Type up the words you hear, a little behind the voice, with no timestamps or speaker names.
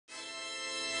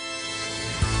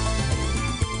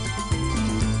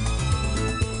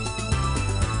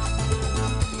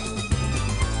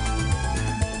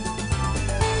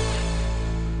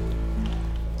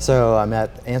So I'm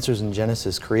at Answers in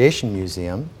Genesis Creation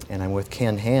Museum, and I'm with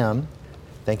Ken Ham.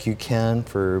 Thank you, Ken,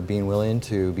 for being willing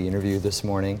to be interviewed this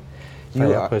morning.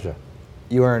 Our pleasure.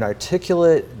 You are an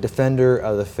articulate defender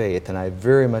of the faith, and I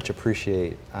very much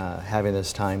appreciate having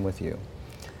this time with you.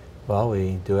 Well,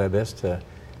 we do our best to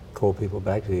call people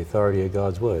back to the authority of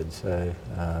God's Word, so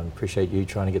appreciate you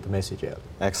trying to get the message out.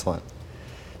 Excellent.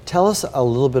 Tell us a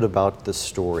little bit about the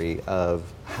story of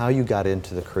how you got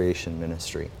into the creation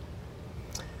ministry.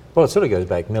 Well, it sort of goes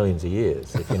back millions of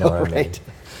years, if you know what I mean. Right.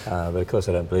 But of course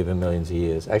I don't believe in millions of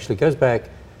years. Actually, it goes back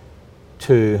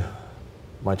to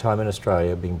my time in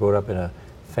Australia, being brought up in a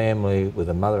family with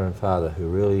a mother and father who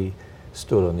really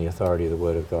stood on the authority of the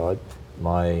Word of God.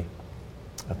 My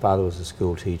father was a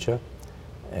school teacher,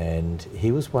 and he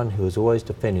was one who was always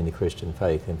defending the Christian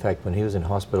faith. In fact, when he was in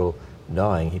hospital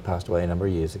dying, he passed away a number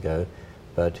of years ago,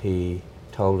 but he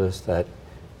told us that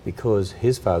because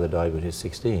his father died when he was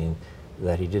 16,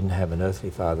 that he didn't have an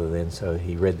earthly father then, so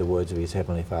he read the words of his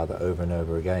Heavenly Father over and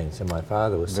over again. So my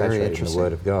father was saturated in the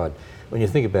Word of God. When you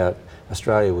think about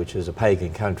Australia, which is a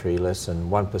pagan country, less than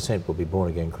 1% will be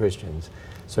born-again Christians.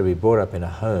 So to be brought up in a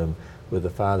home with a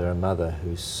father and mother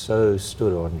who so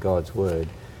stood on God's Word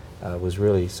was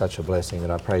really such a blessing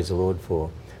that I praise the Lord for.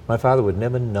 My father would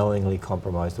never knowingly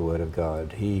compromise the Word of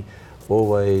God. He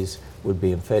always would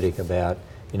be emphatic about,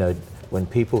 you know, when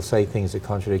people say things that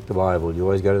contradict the Bible, you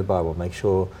always go to the Bible, make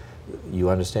sure you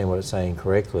understand what it's saying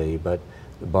correctly. But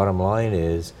the bottom line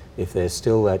is, if there's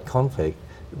still that conflict,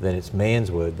 then it's man's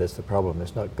word that's the problem.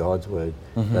 It's not God's word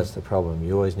that's the problem.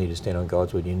 You always need to stand on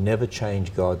God's word. You never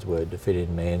change God's word to fit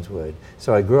in man's word.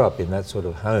 So I grew up in that sort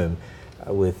of home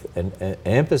with an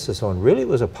emphasis on, really it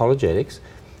was apologetics.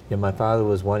 You know, my father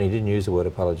was one, he didn't use the word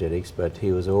apologetics, but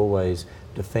he was always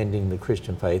defending the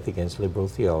Christian faith against liberal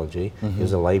theology. He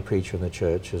was a lay preacher in the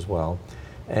church as well.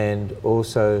 And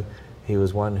also, he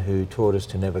was one who taught us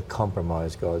to never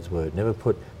compromise God's word, never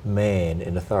put man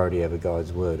in authority over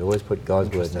God's word, always put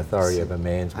God's word in authority over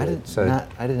man's word.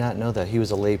 I did not know that. He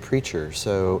was a lay preacher.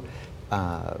 So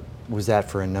was that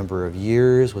for a number of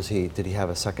years? Did he have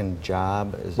a second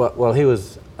job? Well, he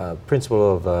was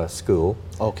principal of a school.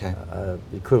 Okay.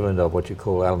 The equivalent of what you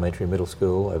call elementary middle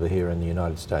school over here in the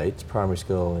United States, primary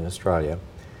school in Australia.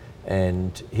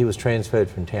 And he was transferred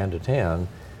from town to town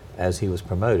as he was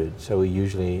promoted. So we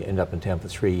usually end up in town for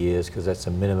 3 years because that's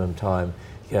the minimum time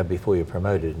you have before you're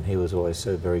promoted. And he was always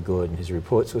so very good, and his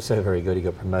reports were so very good, he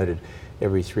got promoted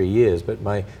every 3 years. But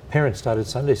my parents started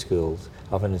Sunday schools.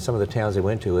 Often in some of the towns they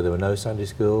went to where there were no Sunday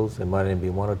schools, there might even be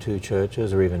 1 or 2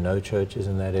 churches or even no churches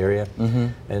in that area.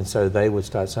 And so they would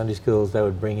start Sunday schools. They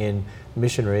would bring in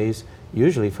missionaries,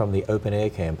 usually from the open air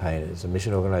campaigners, a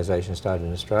mission organisation started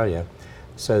in Australia,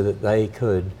 so that they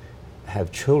could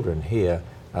have children hear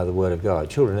the Word of God,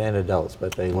 children and adults,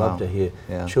 but they love to hear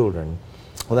children.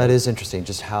 Well, that is interesting,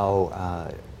 just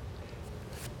how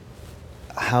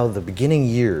the beginning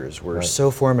years were so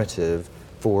formative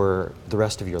for the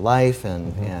rest of your life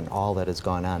and all that has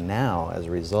gone on now as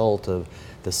a result of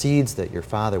the seeds that your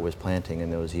father was planting in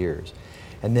those years.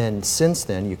 And then since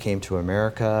then, you came to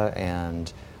America,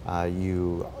 and I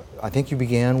think you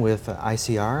began with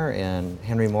ICR and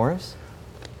Henry Morris?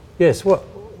 Yes, what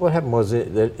happened was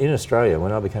that in Australia,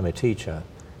 when I became a teacher,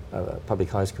 a public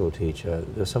high school teacher,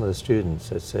 there were some of the students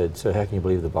that said, "So how can you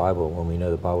believe the Bible when we know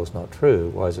the Bible's not true?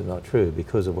 Why is it not true?"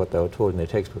 Because of what they were taught in their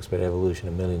textbooks about evolution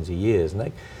of millions of years. And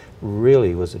that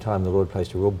really was the time the Lord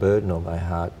placed a real burden on my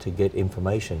heart to get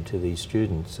information to these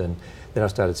students. And then I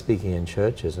started speaking in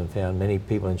churches and found many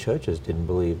people in churches didn't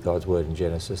believe God's word in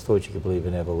Genesis, thought you could believe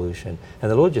in evolution.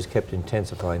 And the Lord just kept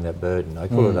intensifying that burden. I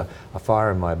call it a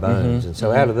fire in my bones. And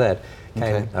so out of that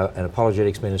came an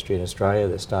apologetics ministry in Australia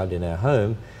that started in our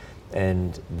home.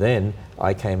 And then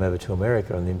I came over to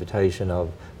America on the invitation of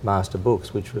Master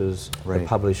Books, which was the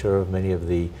publisher of many of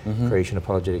the creation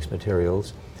apologetics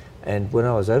materials. And when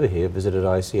I was over here, visited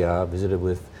ICR, visited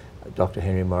with Dr.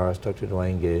 Henry Morris, Dr.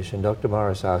 Dwayne Gish, and Dr.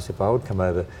 Morris asked if I would come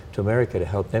over to America to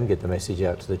help them get the message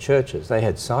out to the churches. They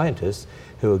had scientists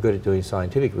who were good at doing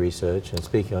scientific research and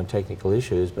speaking on technical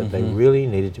issues, but they really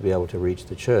needed to be able to reach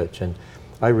the church. And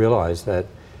I realized that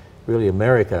really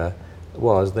America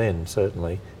was then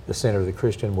certainly the center of the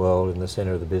Christian world and the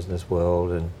center of the business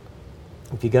world. And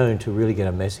if you're going to really get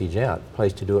a message out, the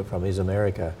place to do it from is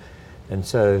America. And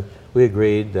so we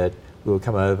agreed that we would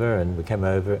come over, and we came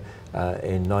over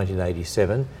in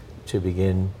 1987 to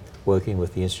begin working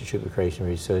with the Institute for Creation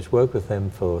Research, worked with them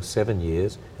for 7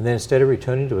 years, and then instead of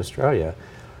returning to Australia,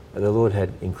 the Lord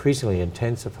had increasingly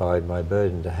intensified my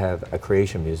burden to have a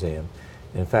creation museum.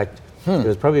 In fact, it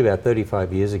was probably about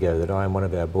 35 years ago that I and one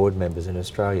of our board members in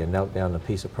Australia knelt down on a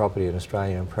piece of property in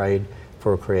Australia and prayed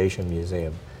for a creation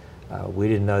museum. We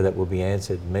didn't know that would be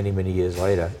answered many, many years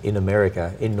later in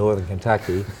America, in northern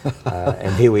Kentucky,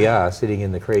 and here we are sitting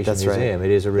in the Creation That's Museum. right.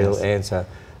 It is a real Yes. answer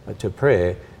to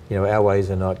prayer. You know, our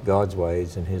ways are not God's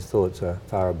ways, and His thoughts are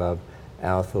far above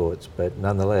our thoughts. But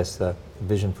nonetheless, the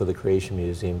vision for the Creation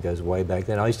Museum goes way back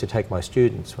then. I used to take my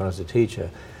students when I was a teacher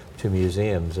to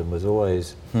museums and was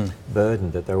always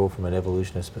burdened that they're all from an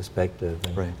evolutionist perspective.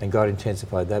 And, Right. and God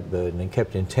intensified that burden and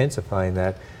kept intensifying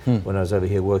that when I was over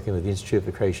here working with the Institute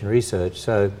for Creation Research.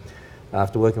 So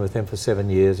after working with them for 7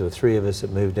 years, there were 3 of us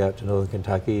that moved out to northern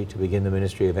Kentucky to begin the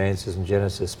ministry of Answers in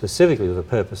Genesis, specifically with the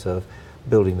purpose of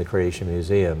building the Creation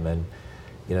Museum. And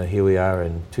you know, here we are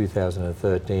in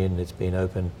 2013. It's been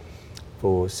open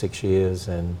for 6 years,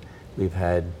 and we've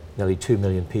had nearly 2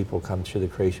 million people come through the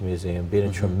Creation Museum, been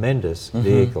a tremendous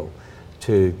vehicle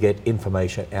to get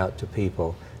information out to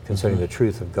people concerning the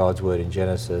truth of God's Word in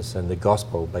Genesis and the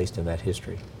gospel based in that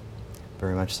history.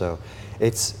 Very much so.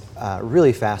 It's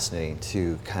really fascinating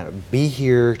to kind of be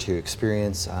here, to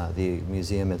experience the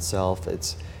museum itself.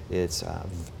 It's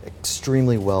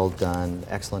extremely well done,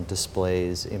 excellent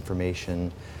displays,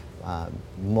 information,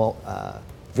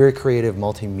 very creative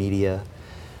multimedia.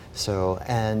 So,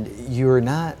 and you're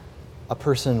not a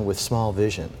person with small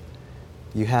vision.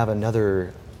 You have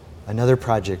another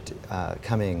project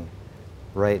coming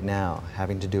right now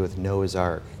having to do with Noah's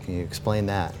Ark. Can you explain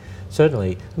that?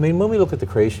 Certainly. I mean, when we look at the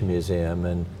Creation Museum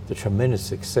and the tremendous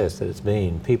success that it's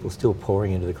been, people still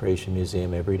pouring into the Creation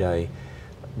Museum every day,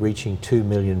 reaching 2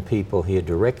 million people here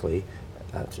directly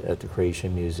at the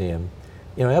Creation Museum.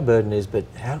 You know, our burden is, but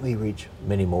how do we reach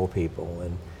many more people?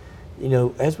 And you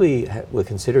know, as we were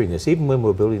considering this, even when we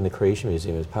were building the Creation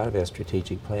Museum as part of our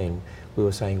strategic plan, we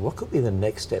were saying, what could be the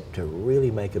next step to really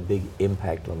make a big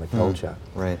impact on the culture?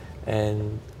 Right.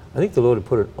 And I think the Lord had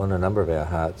put it on a number of our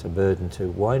hearts, a burden to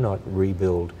why not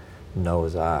rebuild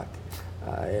Noah's Ark?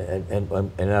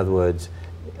 In other words,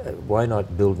 why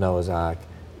not build Noah's Ark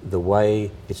the way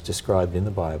it's described in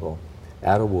the Bible,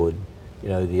 out of wood, you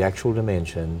know, the actual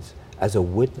dimensions, as a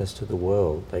witness to the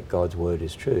world that God's Word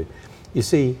is true. You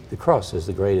see, the cross is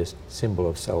the greatest symbol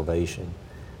of salvation.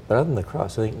 But other than the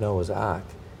cross, I think Noah's Ark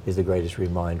is the greatest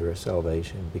reminder of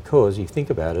salvation, because you think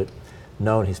about it,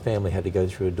 Noah and his family had to go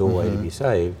through a doorway to be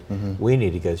saved. We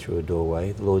need to go through a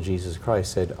doorway. The Lord Jesus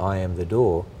Christ said, I am the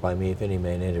door. By me, if any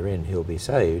man enter in, he'll be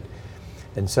saved.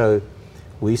 And so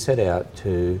we set out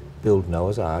to build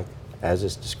Noah's Ark, as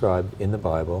it's described in the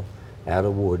Bible, out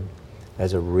of wood,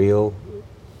 as a real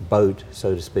boat,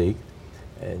 so to speak,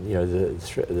 and you know,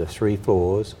 the 3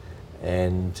 floors,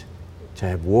 and to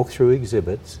have walk-through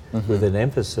exhibits with an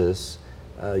emphasis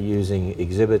using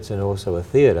exhibits and also a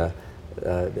theatre,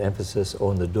 emphasis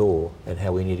on the door and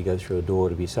how we need to go through a door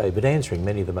to be saved, but answering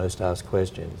many of the most asked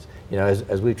questions. You know,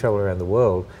 as we travel around the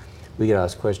world, we get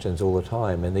asked questions all the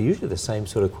time, and they're usually the same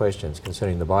sort of questions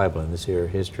concerning the Bible and this era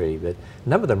of history, but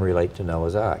none of them relate to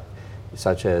Noah's Ark.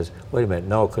 Such as, wait a minute,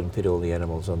 Noah couldn't fit all the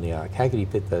animals on the ark. How could he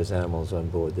fit those animals on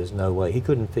board? There's no way. He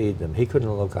couldn't feed them. He couldn't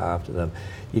look after them.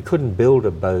 You couldn't build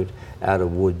a boat out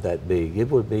of wood that big. It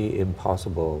would be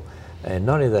impossible. And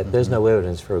not only that, there's no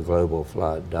evidence for a global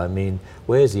flood. I mean,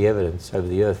 where's the evidence over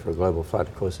the earth for a global flood?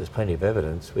 Of course, there's plenty of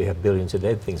evidence. We have billions of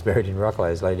dead things buried in rock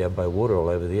layers laid down by water all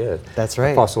over the earth. That's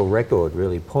right. The fossil record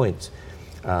really points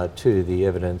to the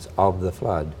evidence of the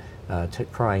flood,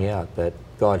 crying out that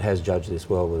God has judged this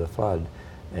world with a flood,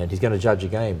 and He's going to judge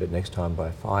again, but next time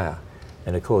by fire.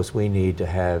 And of course, we need to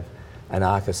have an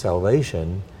ark of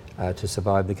salvation to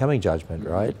survive the coming judgment,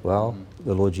 right? Well,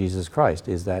 the Lord Jesus Christ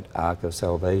is that ark of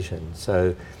salvation.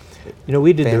 So, you know,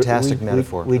 we did fantastic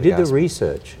metaphor. We did the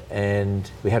research, and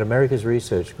we had America's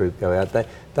research group go out.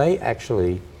 They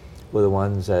actually were the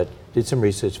ones that did some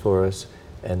research for us,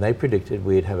 and they predicted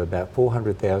we'd have about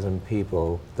 400,000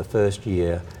 people the first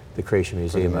year the Creation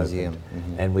Museum opened,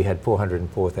 and we had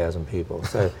 404,000 people.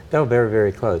 So they were very,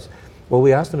 very close. Well,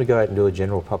 we asked them to go out and do a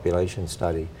general population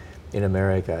study in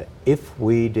America. If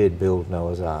we did build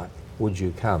Noah's Ark, would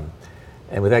you come?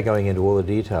 And without going into all the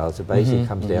details, it basically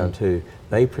comes down to,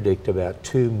 they predict about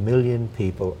 2 million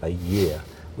people a year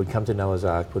would come to Noah's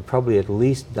Ark, would probably at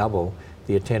least double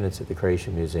the attendance at the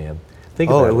Creation Museum.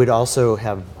 Think about it would also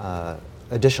have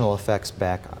additional effects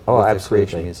back with the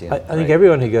Creation Museum. I think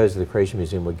everyone who goes to the Creation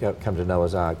Museum would come to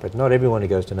Noah's Ark, but not everyone who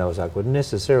goes to Noah's Ark would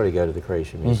necessarily go to the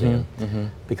Creation Museum,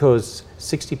 because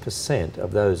 60%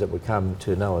 of those that would come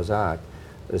to Noah's Ark,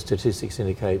 the statistics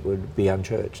indicate, would be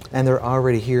unchurched. And they're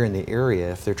already here in the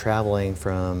area. If they're traveling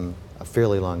from a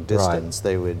fairly long distance,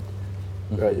 they would...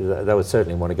 They would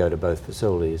certainly want to go to both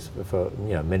facilities for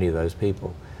many of those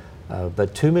people.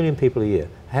 But 2 million people a year.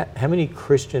 How many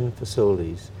Christian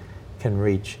facilities can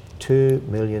reach 2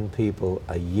 million people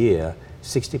a year,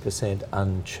 60%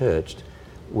 unchurched,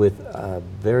 with a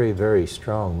very, very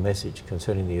strong message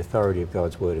concerning the authority of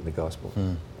God's word in the gospel.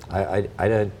 I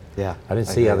don't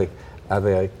see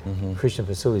other Christian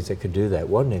facilities that could do that.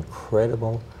 What an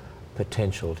incredible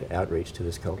potential to outreach to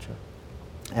this culture.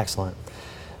 Excellent.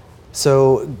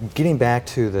 So getting back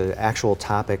to the actual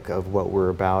topic of what we're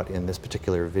about in this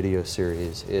particular video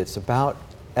series, it's about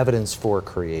evidence for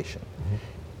creation.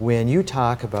 When you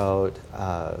talk about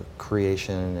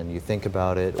creation and you think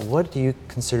about it, what do you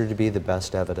consider to be the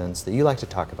best evidence that you like to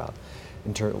talk about?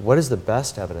 What is the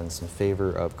best evidence in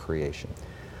favor of creation?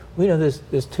 Well, you know,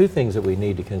 there's two things that we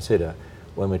need to consider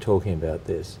when we're talking about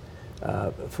this.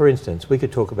 For instance, we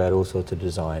could talk about all sorts of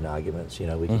design arguments. You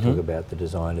know, we could talk about the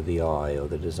design of the eye or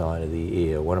the design of the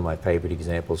ear. One of my favorite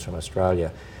examples from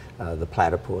Australia, the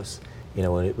platypus. You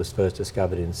know, when it was first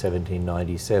discovered in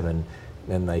 1797,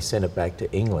 and they sent it back to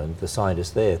England, the scientists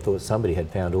there thought somebody had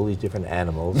found all these different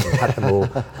animals and cut them all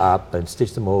up and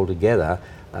stitched them all together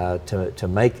to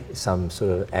make some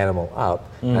sort of animal up,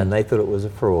 and they thought it was a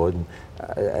fraud,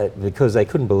 because they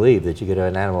couldn't believe that you could have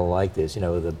an animal like this, you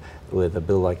know, with a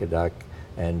bill like a duck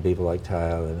and beaver like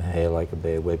tail and hair like a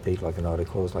bear, webbed feet like an otter,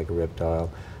 claws like a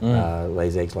reptile,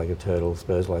 lays eggs like a turtle,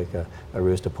 spurs like a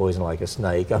rooster, poison like a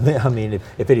snake. I mean,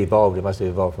 if it evolved, it must have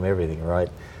evolved from everything, right?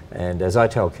 And as I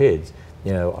tell kids,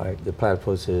 you know, the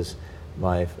platypus is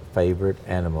my favorite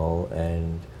animal,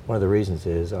 and one of the reasons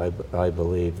is I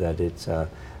believe that it's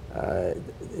an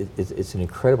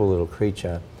incredible little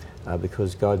creature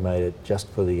because God made it just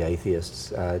for the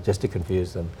atheists, just to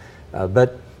confuse them.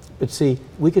 But see,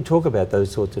 we could talk about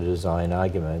those sorts of design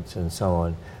arguments and so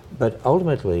on, but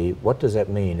ultimately, what does that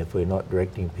mean if we're not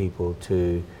directing people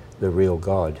to the real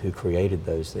God who created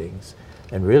those things?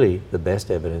 And really, the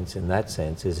best evidence in that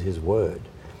sense is His Word,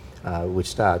 which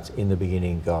starts, in the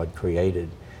beginning God created.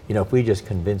 You know, if we just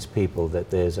convince people that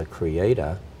there's a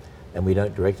creator and we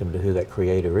don't direct them to who that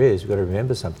creator is, we've got to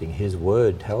remember something. His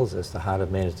Word tells us the heart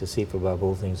of man is deceitful above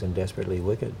all things and desperately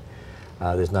wicked.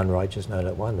 There's none righteous, no,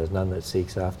 not one. There's none that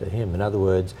seeks after Him. In other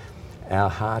words, our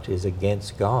heart is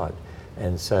against God.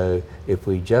 And so if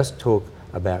we just talk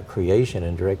about creation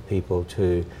and direct people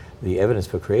to the evidence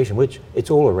for creation, which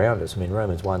it's all around us. I mean,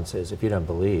 Romans 1 says, if you don't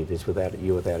believe, it's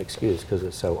you're without excuse, because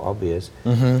it's so obvious.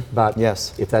 But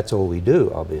if that's all we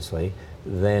do, obviously,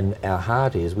 then our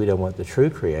heart is, we don't want the true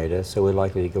creator, so we're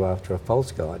likely to go after a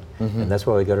false God. And that's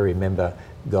why we've got to remember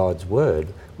God's word,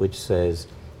 which says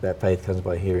that faith comes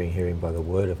by hearing, hearing by the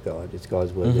word of God. It's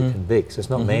God's word that convicts. It's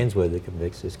not man's word that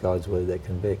convicts, it's God's word that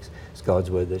convicts. It's God's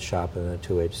word that's sharper than a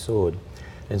two-edged sword.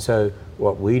 And so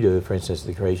what we do, for instance,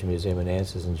 the Creation Museum and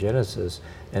Answers in Genesis,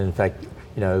 and in fact,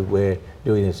 you know, we're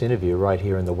doing this interview right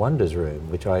here in the Wonders Room,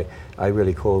 which I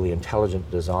really call the intelligent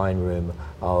design room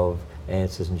of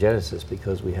Answers in Genesis,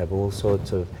 because we have all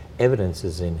sorts of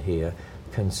evidences in here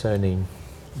concerning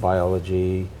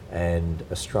biology and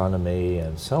astronomy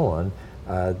and so on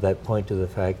that point to the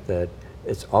fact that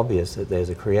it's obvious that there's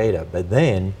a creator. But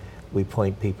then we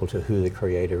point people to who the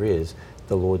creator is,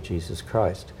 the Lord Jesus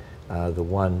Christ. The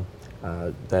one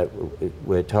that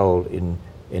we're told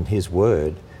in His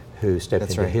Word, who stepped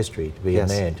into history to be a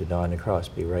man, to die on the cross,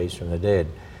 be raised from the dead.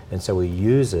 And so we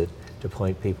use it to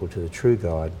point people to the true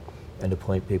God and to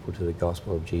point people to the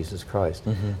gospel of Jesus Christ.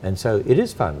 And so it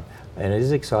is fun and it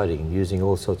is exciting, using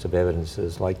all sorts of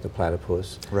evidences like the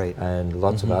platypus and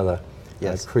lots of other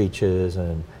creatures,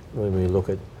 and when we look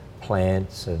at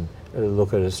plants and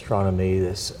look at astronomy,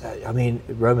 I mean,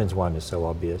 Romans 1 is so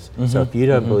obvious. So if you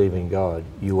don't believe in God,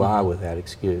 you are without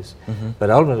excuse.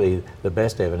 But ultimately, the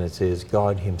best evidence is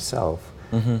God Himself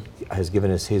has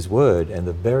given us His Word, and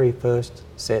the very first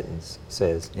sentence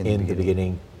says, in the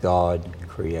beginning, God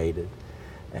created.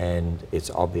 And it's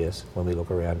obvious when we look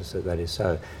around us that that is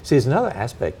so. See, there's another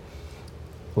aspect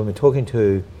when we're talking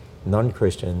to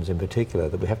non-Christians in particular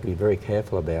that we have to be very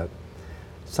careful about.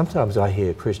 Sometimes I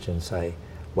hear Christians say,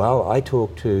 well, I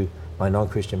talk to my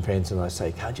non-Christian friends and I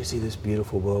say, can't you see this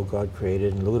beautiful world God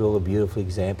created, and look at all the beautiful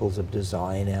examples of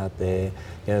design out there,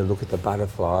 you know, look at the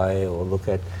butterfly or look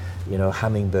at, you know,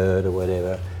 hummingbird or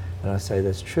whatever. And I say,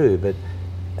 that's true, but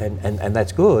and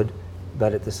that's good,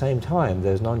 but at the same time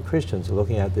those non-Christians are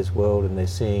looking at this world and they're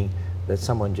seeing that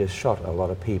someone just shot a lot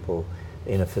of people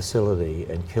in a facility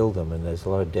and killed them, and there's a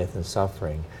lot of death and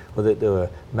suffering, or that there were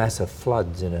massive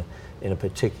floods in a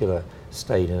particular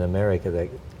state in America that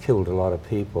killed a lot of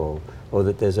people, or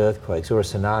that there's earthquakes, or a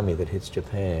tsunami that hits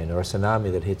Japan, or a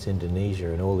tsunami that hits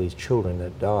Indonesia, and all these children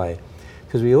that die.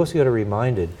 Because we also got to be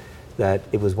reminded that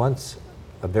it was once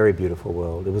a very beautiful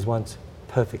world. It was once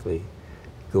perfectly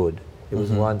good. It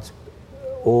was once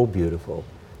all beautiful.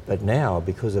 But now,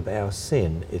 because of our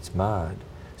sin, it's marred.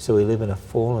 So we live in a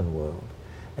fallen world.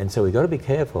 And so we've got to be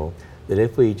careful that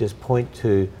if we just point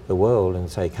to the world and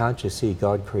say, can't you see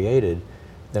God created,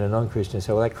 then a non-Christian will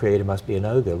say, well, that creator must be an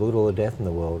ogre. Look at all the death in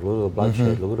the world, look at all the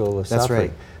bloodshed, look at all the suffering.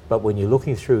 Right. But when you're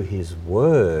looking through his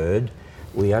word,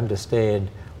 we understand,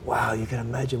 wow, you can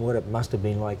imagine what it must have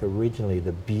been like originally,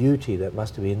 the beauty that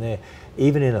must have been there.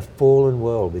 Even in a fallen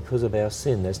world, because of our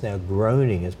sin, that's now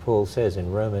groaning, as Paul says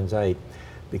in Romans 8,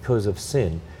 because of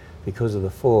sin, because of the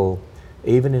fall.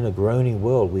 Even in a groaning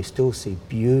world, we still see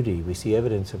beauty, we see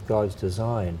evidence of God's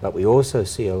design, but we also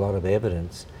see a lot of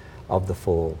evidence of the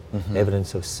fall,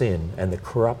 evidence of sin and the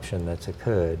corruption that's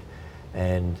occurred,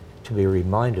 and to be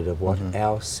reminded of what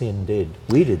our sin did.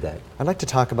 We did that. I'd like to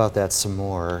talk about that some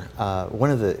more.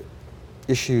 One of the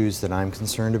issues that I'm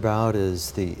concerned about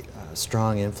is the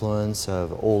strong influence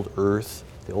of old earth,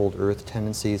 the old earth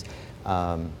tendencies.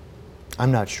 I'm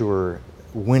not sure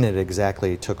when it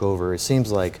exactly took over. It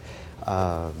seems like,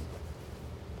 I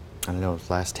don't know,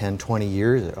 the last 10, 20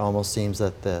 years, it almost seems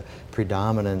that the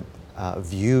predominant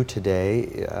view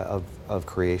today of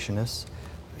creationists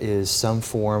is some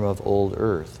form of old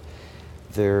earth.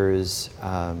 There's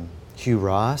Hugh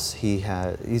Ross.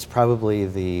 He's probably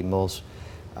the most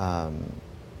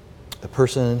the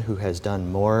person who has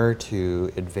done more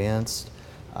to advance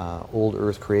old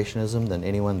earth creationism than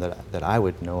anyone that I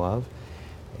would know of.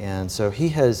 And so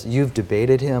you've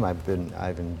debated him.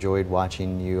 I've enjoyed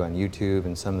watching you on YouTube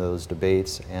and some of those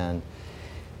debates. And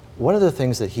one of the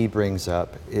things that he brings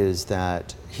up is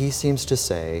that he seems to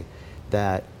say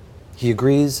that he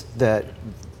agrees that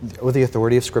with the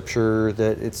authority of Scripture,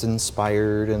 that it's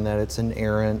inspired and that it's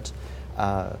inerrant.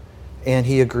 And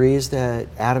he agrees that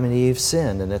Adam and Eve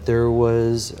sinned and that there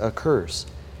was a curse.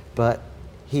 But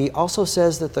he also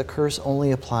says that the curse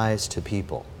only applies to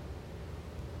people.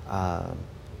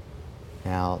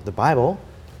 Now, the Bible,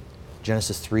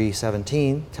 Genesis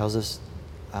 3:17, tells us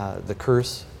the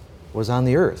curse was on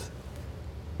the earth,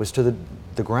 was to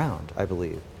the ground, I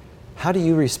believe. How do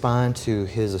you respond to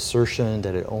his assertion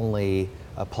that it only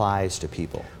applies to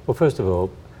people? Well, first of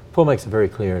all, Paul makes it very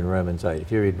clear in Romans 8.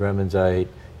 If you read Romans 8,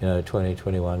 20,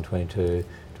 21, 22,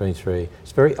 23,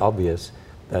 it's very obvious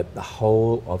that the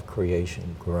whole of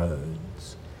creation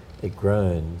groans. It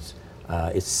groans.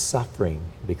 It's suffering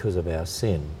because of our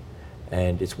sin.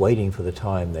 And it's waiting for the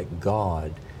time that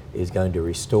God is going to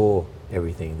restore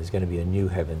everything. There's going to be a new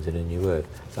heavens and a new earth.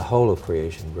 The whole of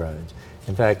creation groans.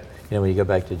 In fact, when you go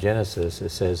back to Genesis,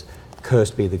 it says,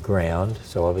 cursed be the ground.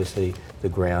 So obviously the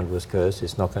ground was cursed.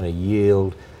 It's not going to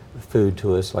yield food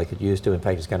to us like it used to. In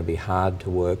fact, it's going to be hard to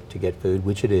work to get food,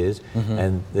 which it is.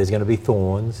 And there's going to be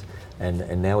thorns.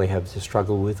 And now we have to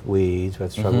struggle with weeds. We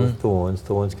have to struggle with thorns.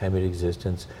 Thorns came into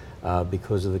existence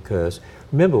because of the curse.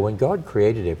 Remember, when God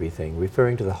created everything,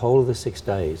 referring to the whole of the 6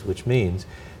 days, which means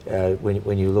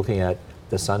when you're looking at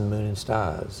the sun, moon, and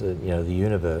stars, the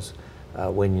universe,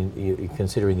 when you're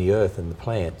considering the earth and the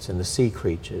plants and the sea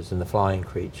creatures and the flying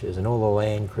creatures and all the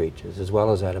land creatures, as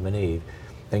well as Adam and Eve,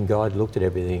 then God looked at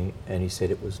everything and he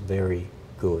said it was very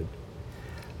good.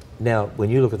 Now, when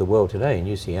you look at the world today and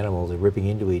you see animals ripping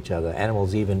into each other,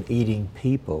 animals even eating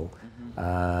people,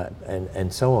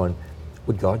 and so on,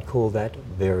 would God call that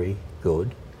very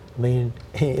good? I mean,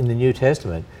 in the New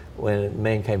Testament, when a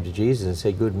man came to Jesus and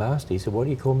said, "Good Master," he said, "Why do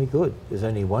you call me good? There's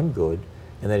only one good,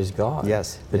 and that is God."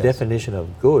 Yes. The definition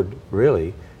of good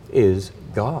really is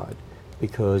God,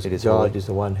 because God is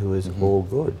the one who is all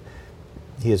good.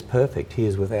 He is perfect. He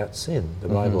is without sin. The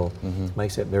Bible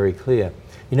makes that very clear.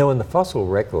 In the fossil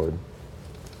record,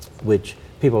 which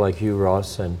people like Hugh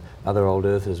Ross and other old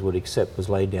earthers would accept was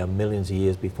laid down millions of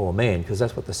years before man, because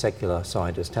that's what the secular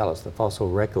scientists tell us, the fossil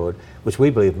record, which we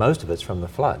believe most of it's from the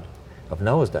flood of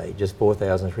Noah's day, just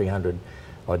 4,300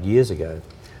 odd years ago.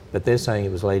 But they're saying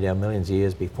it was laid down millions of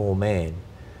years before man.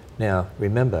 Now,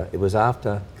 remember, it was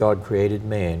after God created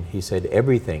man. He said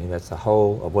everything, that's the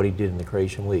whole of what he did in the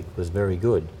creation week, was very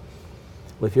good.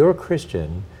 Well, if you're a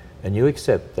Christian and you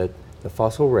accept that the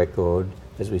fossil record,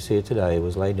 as we see it today,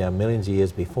 was laid down millions of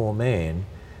years before man,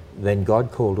 then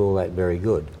God called all that very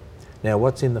good. Now,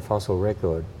 what's in the fossil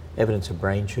record? Evidence of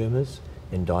brain tumours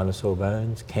in dinosaur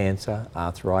bones, cancer,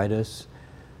 arthritis.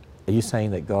 Are you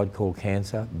saying that God called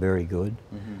cancer very good?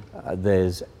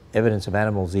 There's evidence of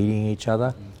animals eating each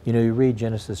other. You read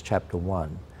Genesis chapter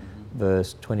 1,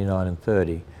 verse 29 and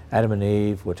 30. Adam and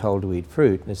Eve were told to eat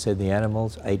fruit, and it said the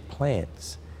animals ate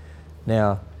plants.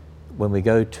 Now, when we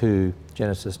go to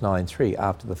Genesis 9:3,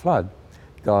 after the flood,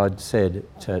 God said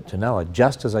to Noah,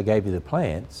 just as I gave you the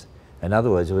plants, in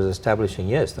other words, it was establishing,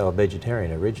 yes, they were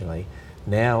vegetarian originally,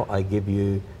 now I give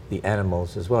you the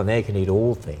animals as well. Now you can eat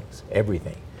all things,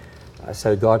 everything.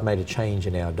 So God made a change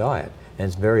in our diet. And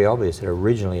it's very obvious that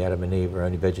originally Adam and Eve were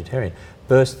only vegetarian.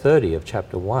 Verse 30 of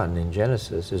chapter 1 in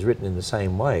Genesis is written in the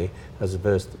same way as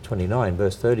verse 29.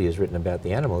 Verse 30 is written about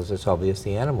the animals. It's obvious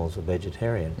the animals were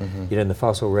vegetarian. You know, in the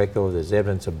fossil record, there's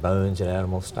evidence of bones in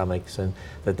animal stomachs and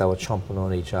that they were chomping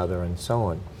on each other and so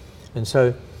on. And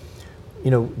so,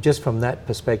 you know, just from that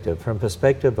perspective, from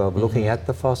perspective of looking at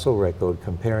the fossil record,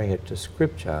 comparing it to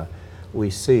Scripture, we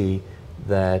see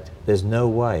that there's no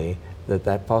way that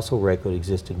that fossil record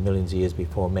existed millions of years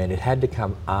before man. It had to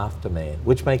come after man,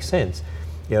 which makes sense.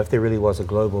 You know, if there really was a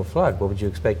global flood, what would you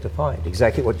expect to find?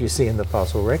 Exactly what you see in the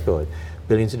fossil record.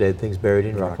 Billions of dead things buried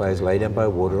in rock layers, laid down by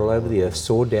water all over the earth,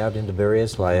 sorted out into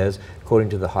various layers according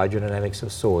to the hydrodynamics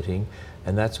of sorting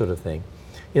and that sort of thing.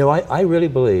 You know, I really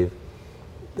believe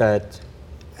that,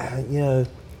 you know,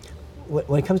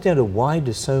 when it comes down to why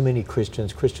do so many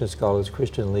Christians, Christian scholars,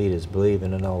 Christian leaders believe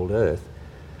in an old earth,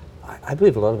 I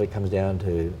believe a lot of it comes down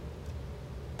to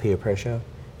peer pressure,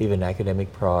 even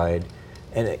academic pride,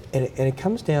 and it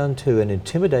comes down to an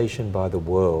intimidation by the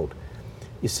world.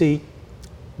 You see,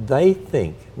 they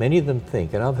think, many of them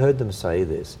think, and I've heard them say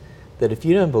this, that if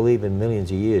you don't believe in millions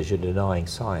of years, you're denying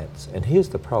science. And here's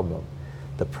the problem.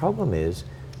 The problem is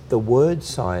the word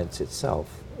science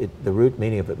itself, the root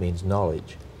meaning of it means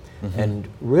knowledge. And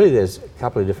really there's a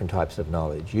couple of different types of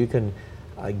knowledge. You can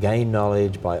gain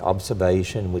knowledge by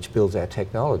observation, which builds our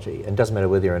technology. And it doesn't matter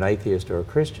whether you're an atheist or a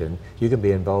Christian, you can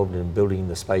be involved in building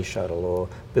the space shuttle or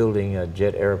building a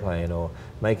jet airplane or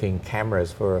making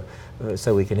cameras for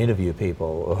so we can interview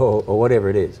people or whatever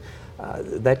it is.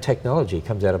 That technology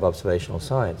comes out of observational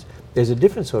science. There's a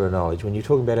different sort of knowledge when you're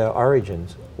talking about our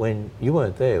origins, when you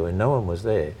weren't there, when no one was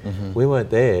there. We weren't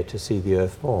there to see the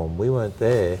earth form. We weren't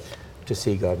there to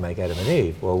see God make Adam and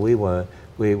Eve. Well, we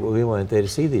weren't there to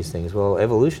see these things. Well,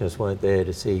 evolutionists weren't there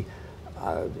to see,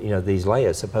 you know, these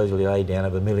layers supposedly laid down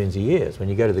over millions of years. When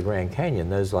you go to the Grand Canyon,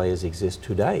 those layers exist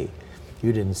today.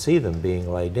 You didn't see them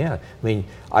being laid down. I mean,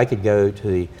 I could go to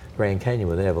the Grand Canyon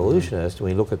with an evolutionist and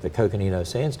we look at the Coconino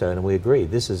sandstone and we agree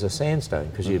this is a sandstone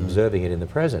because you're observing it in the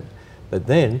present. But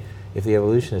then, if the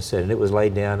evolutionist said, and it was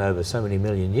laid down over so many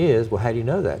million years, well, how do you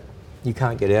know that? You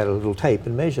can't get out a little tape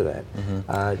and measure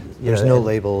that. There's no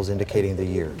labels indicating the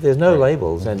year. There's no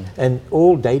labels, and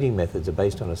all dating methods are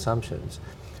based on assumptions.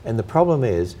 And the problem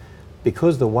is,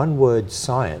 because the one word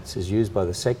science is used by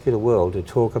the secular world to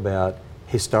talk about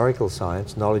historical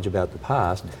science, knowledge about the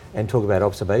past, and talk about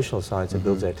observational science that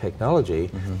builds our technology,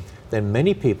 then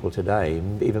many people today,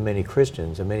 even many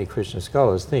Christians and many Christian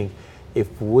scholars think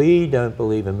if we don't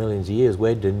believe in millions of years,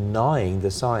 we're denying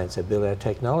the science that built our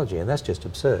technology, and that's just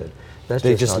absurd. That's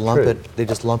They just just not lump true. it. They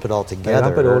just lump it all together. They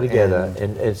lump it all together,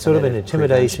 and it's sort of an then it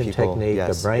intimidation prevents people- technique,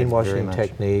 yes, a brainwashing very much.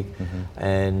 technique,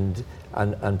 and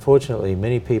unfortunately,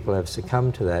 many people have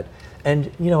succumbed to that.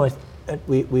 And you know,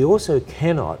 we also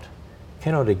cannot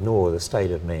ignore the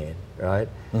state of man, right?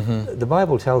 The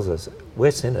Bible tells us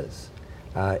we're sinners.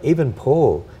 Even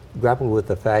Paul grappled with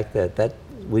the fact that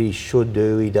we should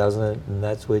do, he doesn't, and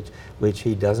that's which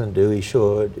he doesn't do, he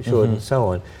should, and so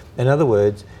on. In other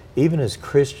words, even as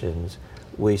Christians,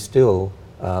 we still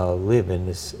live in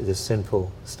this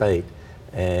sinful state,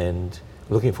 and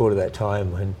looking forward to that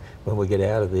time when we get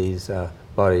out of these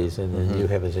bodies in the new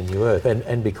heavens and new earth.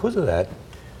 And because of that,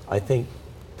 I think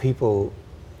people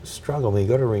struggle. We've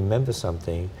got to remember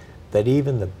something, that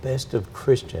even the best of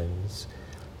Christians,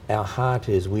 our heart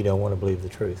is we don't want to believe the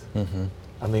truth.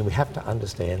 I mean, we have to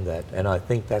understand that, and I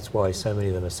think that's why so many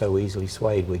of them are so easily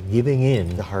swayed. We're giving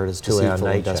in The heart is to our deceitful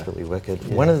and nature. desperately wicked.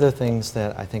 Yeah. One of the things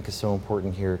that I think is so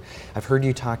important here, I've heard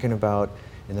you talking about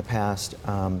in the past,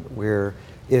 where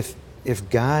if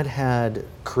God had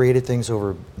created things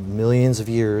over millions of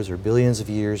years or billions of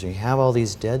years, and you have all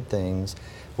these dead things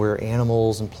where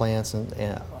animals and plants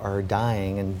are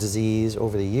dying and disease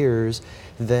over the years,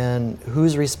 then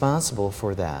who's responsible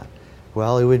for that?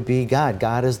 Well, it would be God.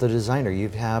 God is the designer.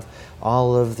 You'd have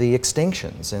all of the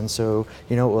extinctions. And so,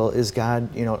 you know, well, is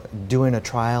God, you know, doing a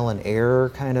trial and error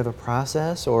kind of a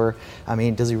process? Or, I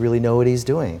mean, does he really know what he's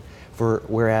doing?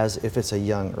 Whereas if it's a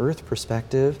young earth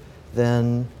perspective,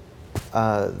 then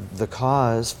the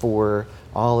cause for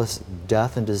all this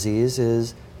death and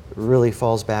disease really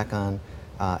falls back on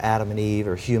Adam and Eve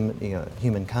or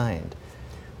humankind.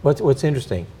 What's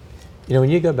interesting, you know, when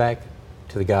you go back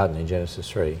to the garden in Genesis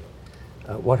 3,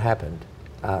 what happened?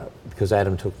 Because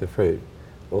Adam took the fruit.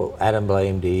 Well, Adam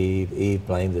blamed Eve, Eve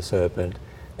blamed the serpent.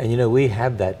 And you know, we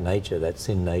have that nature, that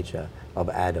sin nature of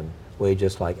Adam. We're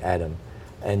just like Adam.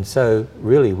 And so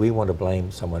really we want to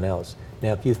blame someone else.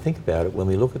 Now, if you think about it, when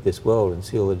we look at this world and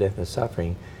see all the death and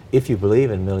suffering, if you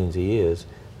believe in millions of years,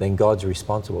 then God's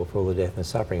responsible for all the death and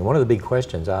suffering. And one of the big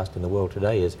questions asked in the world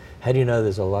today is, how do you know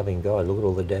there's a loving God? Look at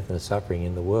all the death and suffering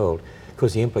in the world.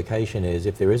 Because the implication is,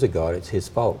 if there is a God, it's his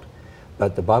fault.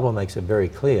 But the Bible makes it very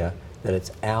clear that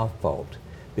it's our fault,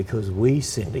 because we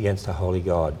sinned against a holy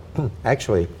God.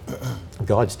 Actually,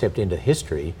 God stepped into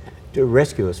history to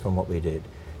rescue us from what we did.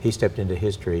 He stepped into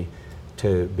history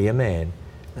to be a man,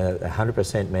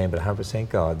 100% man but 100%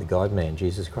 God, the God-man,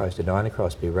 Jesus Christ, to die on the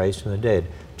cross, be raised from the dead,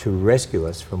 to rescue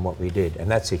us from what we did.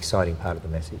 And that's the exciting part of the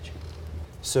message.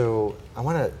 So I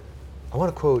want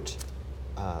to quote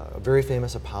a very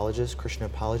famous apologist, Christian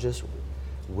apologist,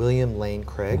 William Lane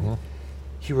Craig.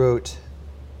 He wrote,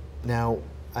 now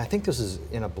I think this is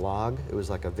in a blog, it was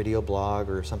like a video blog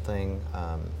or something,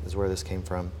 is where this came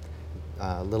from,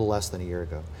 a little less than a year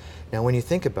ago. Now when you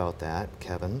think about that,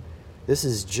 Kevin, this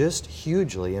is just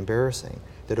hugely embarrassing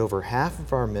that over half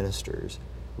of our ministers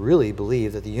really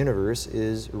believe that the universe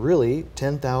is really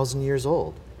 10,000 years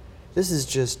old. This is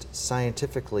just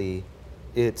scientifically,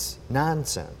 it's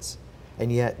nonsense.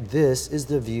 And yet this is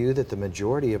the view that the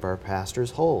majority of our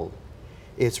pastors hold.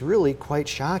 It's really quite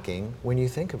shocking when you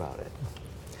think about it.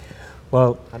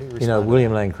 Well, How do you you know, respond to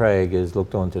William that? Lane Craig is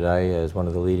looked on today as one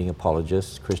of the leading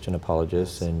apologists, Christian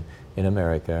apologists in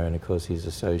America, and of course he's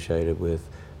associated with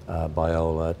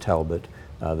Biola Talbot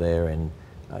there in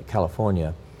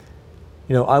California.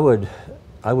 You know, I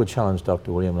would challenge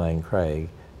Dr. William Lane Craig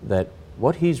that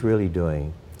what he's really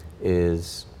doing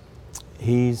is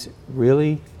he's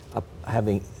really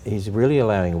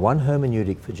allowing one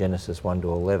hermeneutic for Genesis 1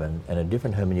 to 11 and a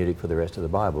different hermeneutic for the rest of the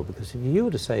Bible. Because if you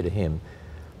were to say to him,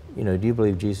 you know, do you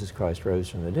believe Jesus Christ rose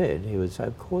from the dead? He would say,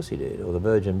 of course he did. Or the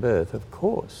virgin birth, of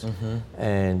course.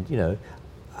 And, you know,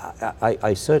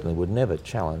 I certainly would never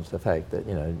challenge the fact that,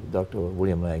 you know, Dr.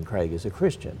 William Lane Craig is a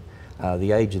Christian.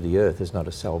 The age of the earth is not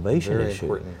a salvation Very issue,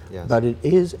 important, yes. but it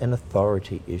is an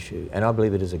authority issue. And I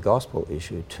believe it is a gospel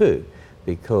issue too,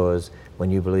 because when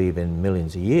you believe in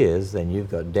millions of years, then you've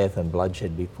got death and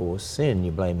bloodshed before sin.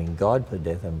 You're blaming God for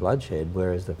death and bloodshed,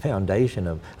 whereas the foundation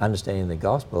of understanding the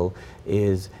gospel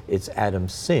is it's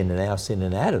Adam's sin, and our sin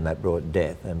in Adam that brought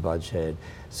death and bloodshed.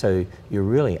 So you're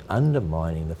really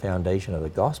undermining the foundation of the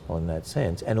gospel in that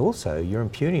sense, and also you're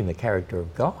impugning the character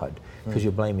of God, because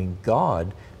you're blaming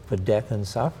God for death and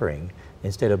suffering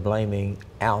instead of blaming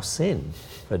our sin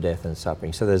for death and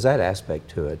suffering. So there's that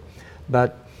aspect to it.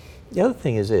 But the other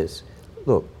thing is this,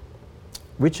 look,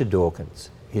 Richard Dawkins,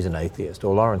 he's an atheist,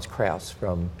 or Lawrence Krauss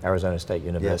from Arizona State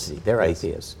University, they're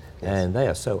atheists, and they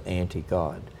are so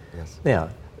anti-God. Now,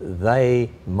 they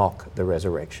mock the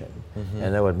resurrection,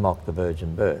 and they would mock the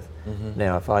virgin birth.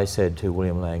 Now, if I said to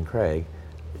William Lane Craig,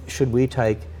 should we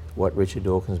take what Richard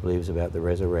Dawkins believes about the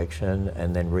resurrection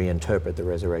and then reinterpret the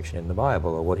resurrection in the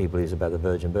Bible, or what he believes about the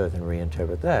virgin birth and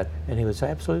reinterpret that? And he would say,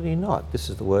 absolutely not. This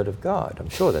is the word of God. I'm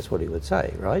sure that's what he would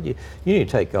say, right? You need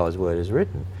to take God's word as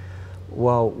written.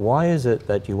 Well, why is it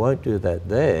that you won't do that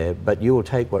there, but you will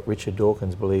take what Richard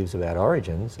Dawkins believes about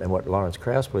origins and what Lawrence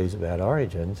Krauss believes about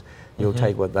origins, you'll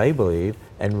take what they believe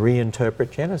and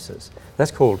reinterpret Genesis?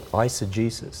 That's called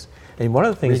eisegesis. And one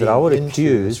of the things that I would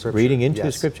accuse, reading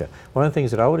into Scripture, one of the things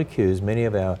that I would accuse many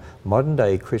of our modern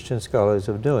day Christian scholars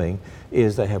of doing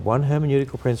is they have one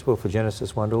hermeneutical principle for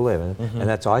Genesis 1 to 11, and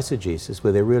that's eisegesis,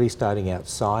 where they're really starting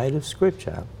outside of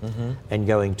Scripture and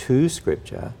going to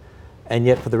Scripture. And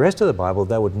yet for the rest of the Bible,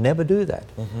 they would never do that.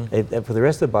 For the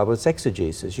rest of the Bible, it's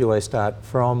exegesis. You always start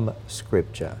from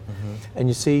Scripture. And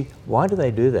you see, why do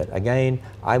they do that? Again,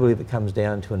 I believe it comes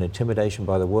down to an intimidation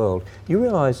by the world. You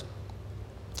realize,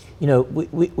 you know,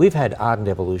 we've had ardent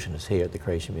evolutionists here at the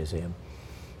Creation Museum.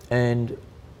 And,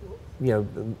 you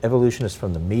know, evolutionists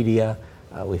from the media.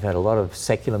 We've had a lot of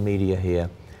secular media here.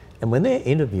 And when they're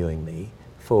interviewing me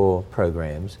for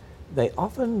programs, they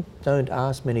often don't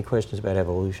ask many questions about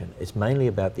evolution. It's mainly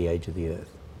about the age of the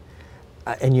earth.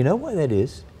 And you know why that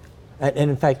is? And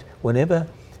in fact, whenever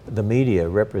the media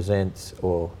represents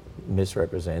or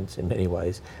misrepresents in many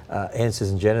ways Answers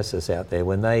in Genesis out there,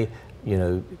 when they, you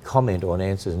know, comment on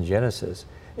Answers in Genesis,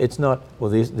 it's not,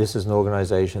 well, this is an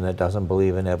organization that doesn't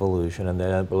believe in evolution and they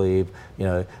don't believe, you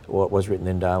know, what was written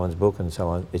in Darwin's book and so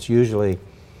on. It's usually,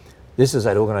 this is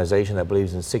that organization that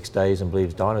believes in 6 days and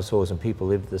believes dinosaurs and people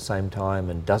lived at the same time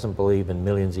and doesn't believe in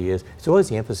millions of years. It's always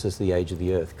the emphasis of the age of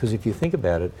the earth. Because if you think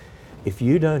about it, if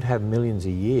you don't have millions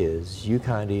of years, you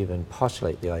can't even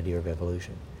postulate the idea of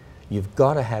evolution. You've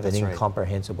got to have an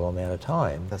incomprehensible amount of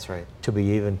time to be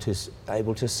even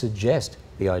able to suggest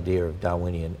the idea of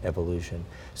Darwinian evolution.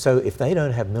 So if they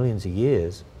don't have millions of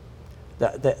years,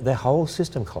 their whole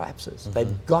system collapses.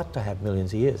 They've got to have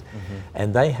millions of years.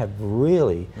 And they have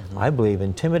really, I believe,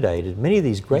 intimidated many of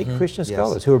these great Christian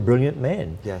scholars who are brilliant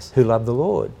men, who love the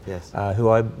Lord, who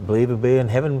I believe will be in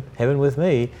heaven with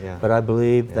me, but I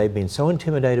believe they've been so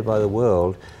intimidated by the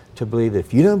world to believe that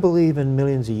if you don't believe in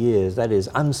millions of years, that is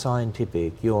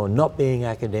unscientific, you're not being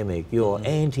academic, you're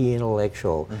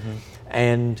anti-intellectual.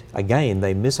 And again,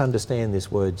 they misunderstand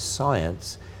this word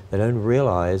science. They don't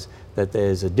realize that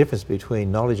there's a difference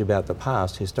between knowledge about the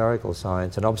past, historical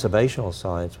science, and observational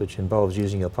science, which involves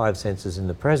using your 5 senses in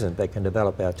the present that can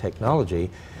develop our technology.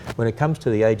 When it comes to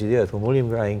the age of the earth, when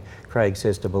William Craig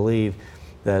says to believe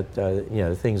that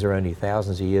things are only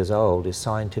thousands of years old is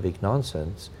scientific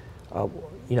nonsense,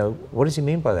 what does he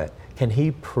mean by that? Can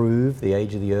he prove the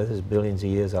age of the earth is billions of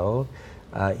years old?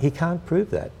 He can't prove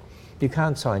that. You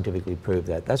can't scientifically prove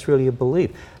that. That's really a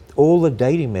belief. All the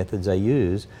dating methods they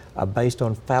use are based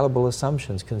on fallible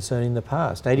assumptions concerning the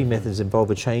past. Dating methods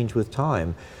involve a change with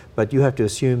time, but you have to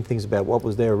assume things about what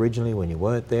was there originally when you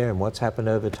weren't there and what's happened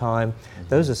over time.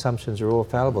 Those assumptions are all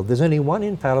fallible. There's only one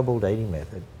infallible dating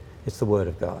method. It's the Word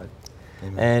of God.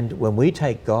 Amen. And when we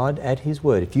take God at His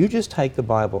Word, if you just take the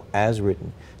Bible as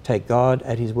written, take God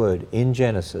at His Word in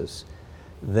Genesis,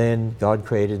 then God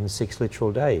created in 6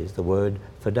 literal days. The word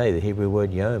for day, the Hebrew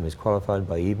word yom, is qualified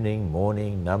by evening,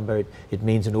 morning, number. It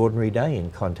means an ordinary day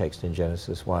in context in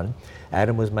Genesis 1.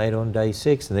 Adam was made on day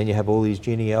 6, and then you have all these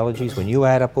genealogies. When you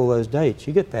add up all those dates,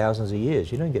 you get thousands of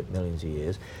years. You don't get millions of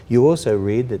years. You also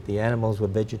read that the animals were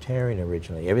vegetarian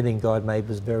originally. Everything God made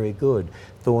was very good.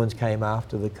 Thorns came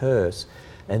after the curse.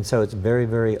 And so it's very,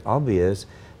 very obvious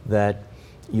that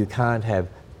you can't have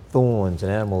thorns and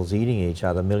animals eating each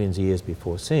other millions of years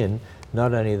before sin.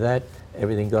 Not only that,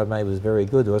 everything God made was very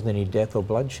good. There wasn't any death or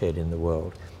bloodshed in the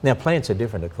world. Now, plants are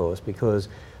different, of course, because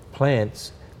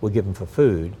plants were given for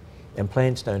food, and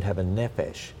plants don't have a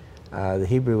nephesh. The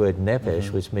Hebrew word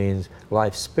nephesh, which means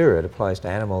life spirit, applies to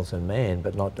animals and man,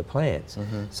 but not to plants.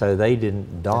 So they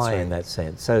didn't die in that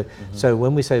sense. So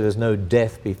when we say there's no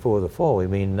death before the fall, we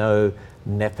mean no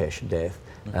nephesh death,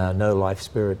 no life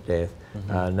spirit death,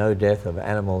 no death of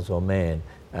animals or man.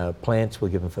 Plants were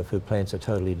given for food. Plants are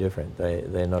totally different.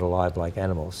 They're not alive like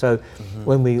animals. So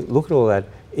when we look at all that,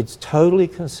 it's totally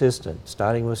consistent,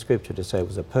 starting with Scripture, to say it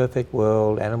was a perfect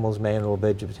world, animals, man, or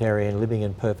vegetarian, living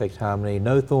in perfect harmony,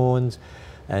 no thorns,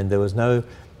 and there was no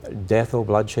death or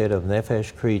bloodshed of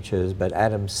nephesh creatures, but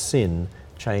Adam's sin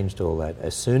changed all that.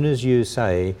 As soon as you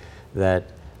say that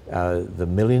the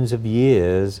millions of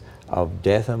years of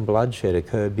death and bloodshed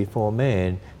occurred before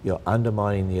man, you're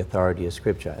undermining the authority of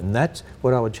Scripture. And that's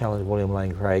what I would challenge William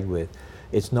Lane Craig with.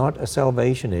 It's not a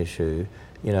salvation issue.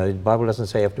 The Bible doesn't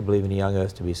say you have to believe in the young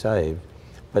earth to be saved.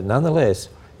 But nonetheless,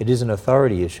 it is an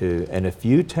authority issue. And if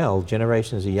you tell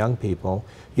generations of young people,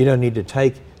 you don't need to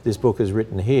take this book as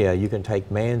written here, you can take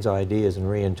man's ideas and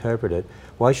reinterpret it.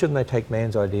 Why shouldn't they take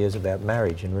man's ideas about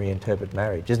marriage and reinterpret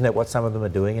marriage? Isn't that what some of them are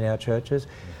doing in our churches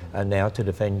now to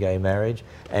defend gay marriage?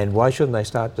 And why shouldn't they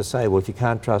start to say, well, if you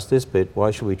can't trust this bit, why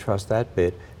should we trust that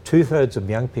bit? 2/3 of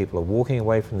young people are walking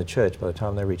away from the church by the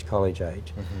time they reach college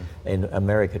age in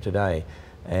America today.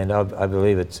 And I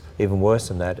believe it's even worse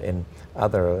than that in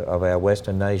other of our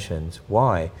Western nations.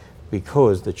 Why?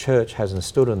 Because the church hasn't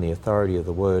stood on the authority of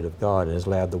the Word of God and has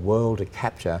allowed the world to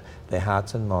capture their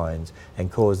hearts and minds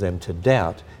and cause them to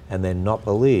doubt and then not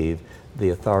believe the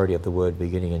authority of the Word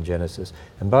beginning in Genesis.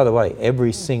 And by the way,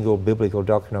 every single biblical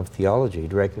doctrine of theology,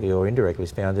 directly or indirectly,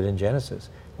 is founded in Genesis.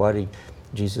 Why did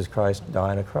Jesus Christ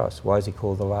die on a cross? Why is He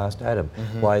called the last Adam?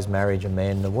 Why is marriage a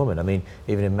man and a woman? I mean,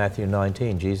 even in Matthew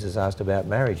 19, Jesus asked about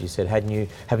marriage. He said,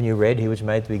 haven't you read, He which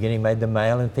made at the beginning made them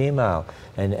male and female,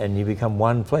 and you become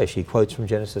one flesh. He quotes from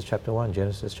Genesis chapter 1,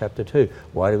 Genesis chapter 2.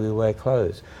 Why do we wear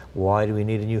clothes? Why do we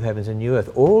need a new heavens and new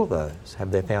earth? All of those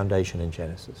have their foundation in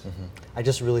Genesis. I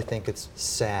just really think it's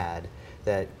sad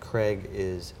that Craig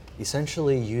is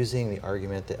essentially using the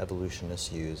argument that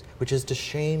evolutionists use, which is to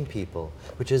shame people,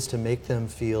 which is to make them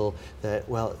feel that,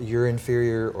 well, you're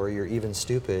inferior or you're even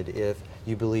stupid if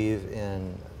you believe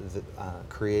in the,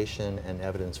 creation and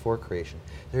evidence for creation.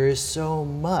 There is so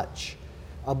much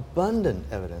abundant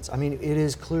evidence. I mean, it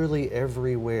is clearly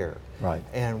everywhere. Right.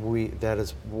 And that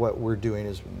is what we're doing,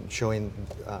 is showing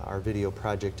our video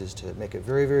project is to make it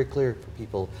very, very clear for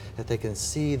people that they can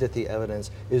see that the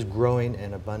evidence is growing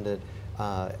and abundant.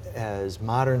 As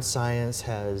modern science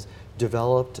has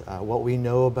developed, what we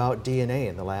know about DNA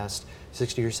in the last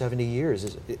 60 or 70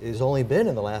 years is only been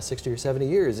in the last 60 or 70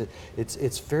 years.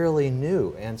 It's fairly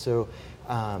new, and so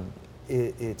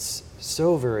it's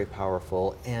so very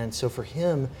powerful. And so for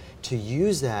him to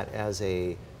use that as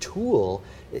a tool,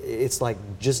 it's like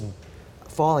just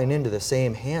falling into the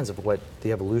same hands of what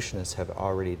the evolutionists have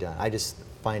already done. I just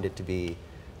find it to be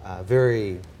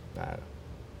very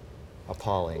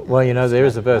appalling. Well, you know, there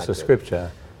is a verse of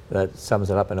Scripture that sums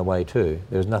it up in a way too.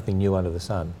 There's nothing new under the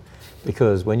sun.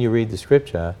 Because when you read the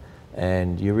Scripture,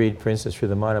 and you read, for instance, through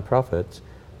the minor prophets,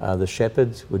 the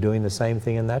shepherds were doing the same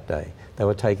thing in that day. They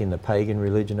were taking the pagan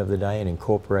religion of the day and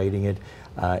incorporating it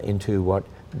into what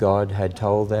God had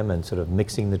told them and sort of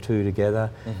mixing the two together.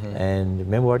 And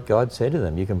remember what God said to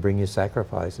them: you can bring your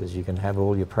sacrifices, you can have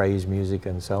all your praise music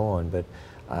and so on, but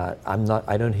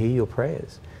I don't hear your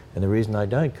prayers. And the reason I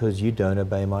don't, because you don't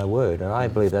obey my word. And I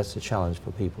believe that's the challenge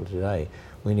for people today.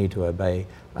 We need to obey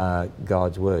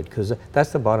God's word, because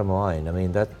that's the bottom line. I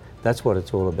mean, that's what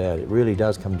it's all about. It really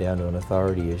does come down to an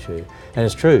authority issue. And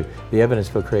it's true, the evidence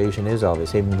for creation is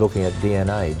obvious. Even looking at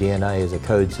DNA. DNA is a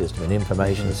code system, an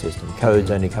information system. Codes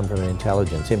only come from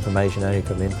intelligence, information only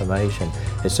from information.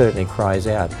 It certainly cries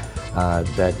out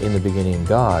that in the beginning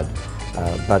God,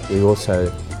 but we also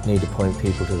need to point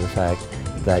people to the fact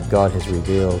that God has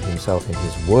revealed himself in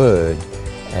his word,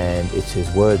 and it's his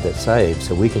word that saves.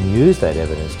 So we can use that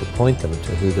evidence to point them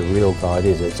to who the real God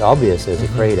is. It's obvious there's a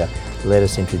creator. Let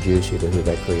us introduce you to who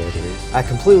that creator is. I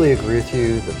completely agree with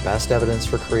you. The best evidence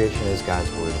for creation is God's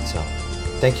word itself.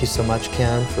 Thank you so much,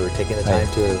 Ken, for taking the time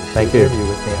to interview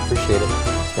with me. I appreciate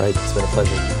it. Great. It's been a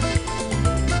pleasure.